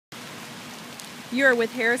You're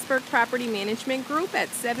with Harrisburg Property Management Group at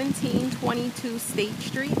 1722 State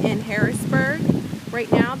Street in Harrisburg.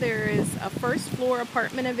 Right now there is a first floor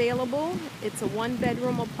apartment available. It's a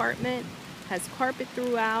 1-bedroom apartment, has carpet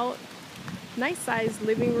throughout, nice sized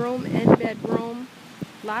living room and bedroom,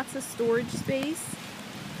 lots of storage space.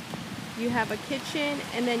 You have a kitchen,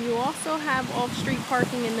 and then you also have off-street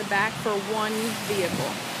parking in the back for one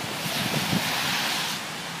vehicle.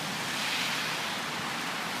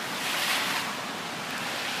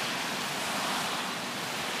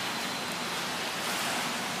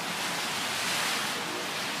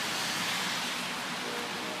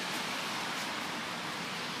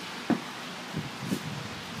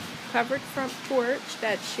 Covered front porch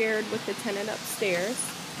that's shared with the tenant upstairs.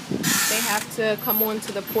 They have to come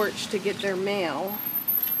onto the porch to get their mail.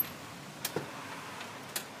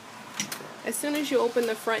 As soon as you open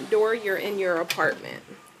the front door, you're in your apartment.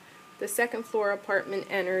 The second floor apartment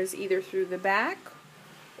enters either through the back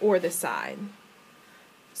or the side.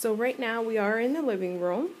 So right now we are in the living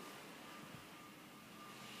room.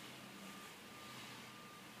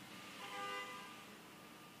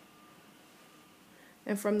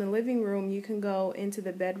 And from the living room, you can go into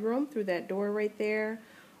the bedroom through that door right there,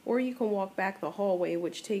 or you can walk back the hallway,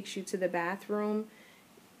 which takes you to the bathroom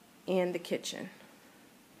and the kitchen.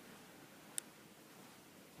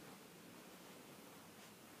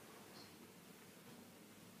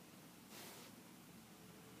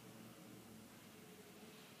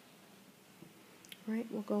 All right,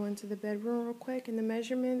 we'll go into the bedroom real quick, and the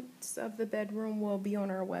measurements of the bedroom will be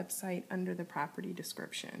on our website under the property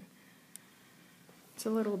description. It's a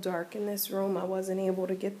little dark in this room. I wasn't able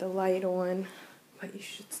to get the light on, but you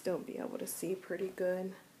should still be able to see pretty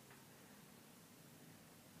good.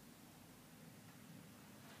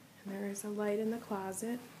 And there is a light in the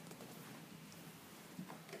closet.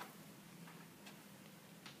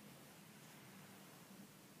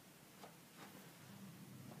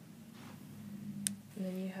 And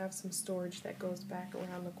then you have some storage that goes back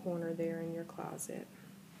around the corner there in your closet.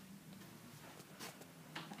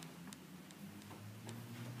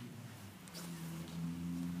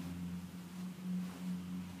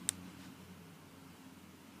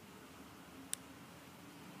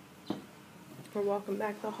 We're walking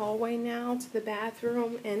back the hallway now to the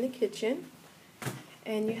bathroom and the kitchen.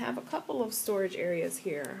 And you have a couple of storage areas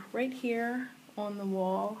here. Right here on the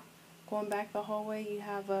wall, going back the hallway, you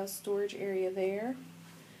have a storage area there.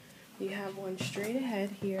 You have one straight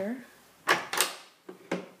ahead here.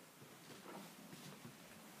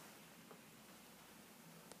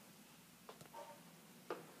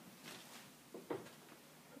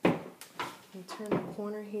 You turn the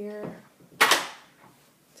corner here.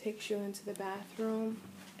 Takes you into the bathroom,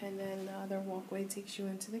 and then the other walkway takes you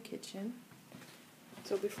into the kitchen.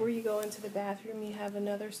 So before you go into the bathroom, you have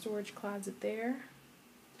another storage closet there.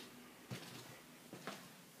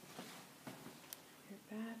 Your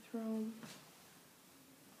bathroom.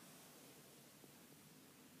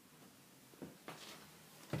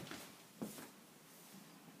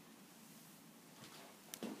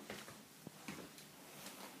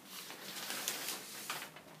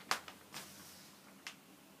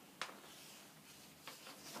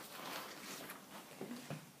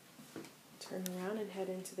 Turn around and head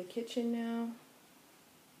into the kitchen now.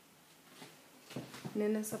 And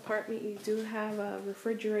in this apartment, you do have a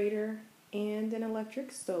refrigerator and an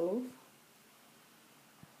electric stove.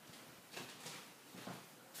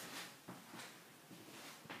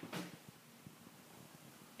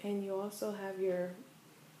 And you also have your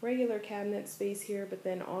regular cabinet space here, but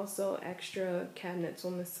then also extra cabinets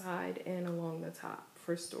on the side and along the top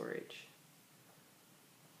for storage.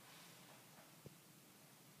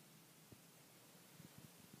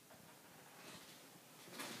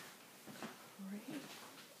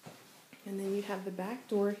 And then you have the back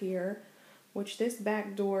door here, which this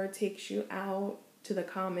back door takes you out to the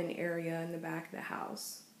common area in the back of the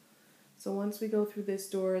house. So once we go through this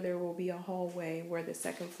door, there will be a hallway where the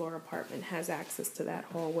second floor apartment has access to that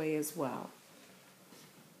hallway as well.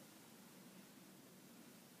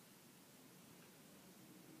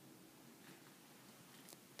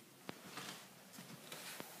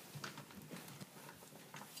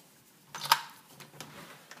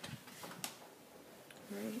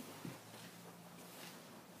 Right.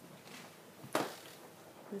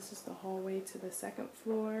 This is the hallway to the second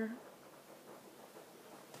floor.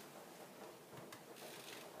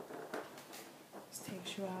 This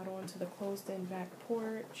takes you out onto the closed-in back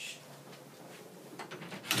porch.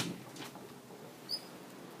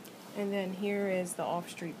 And then here is the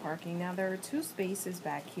off-street parking. Now there are two spaces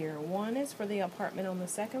back here. One is for the apartment on the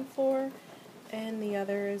second floor, and the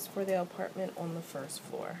other is for the apartment on the first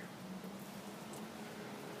floor.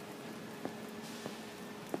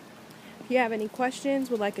 you have any questions,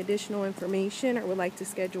 would like additional information, or would like to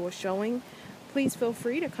schedule a showing, please feel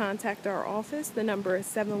free to contact our office. The number is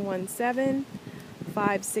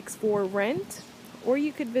 717-564-RENT, or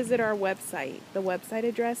you could visit our website. The website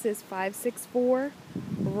address is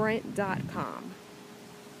 564rent.com.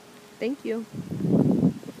 Thank you.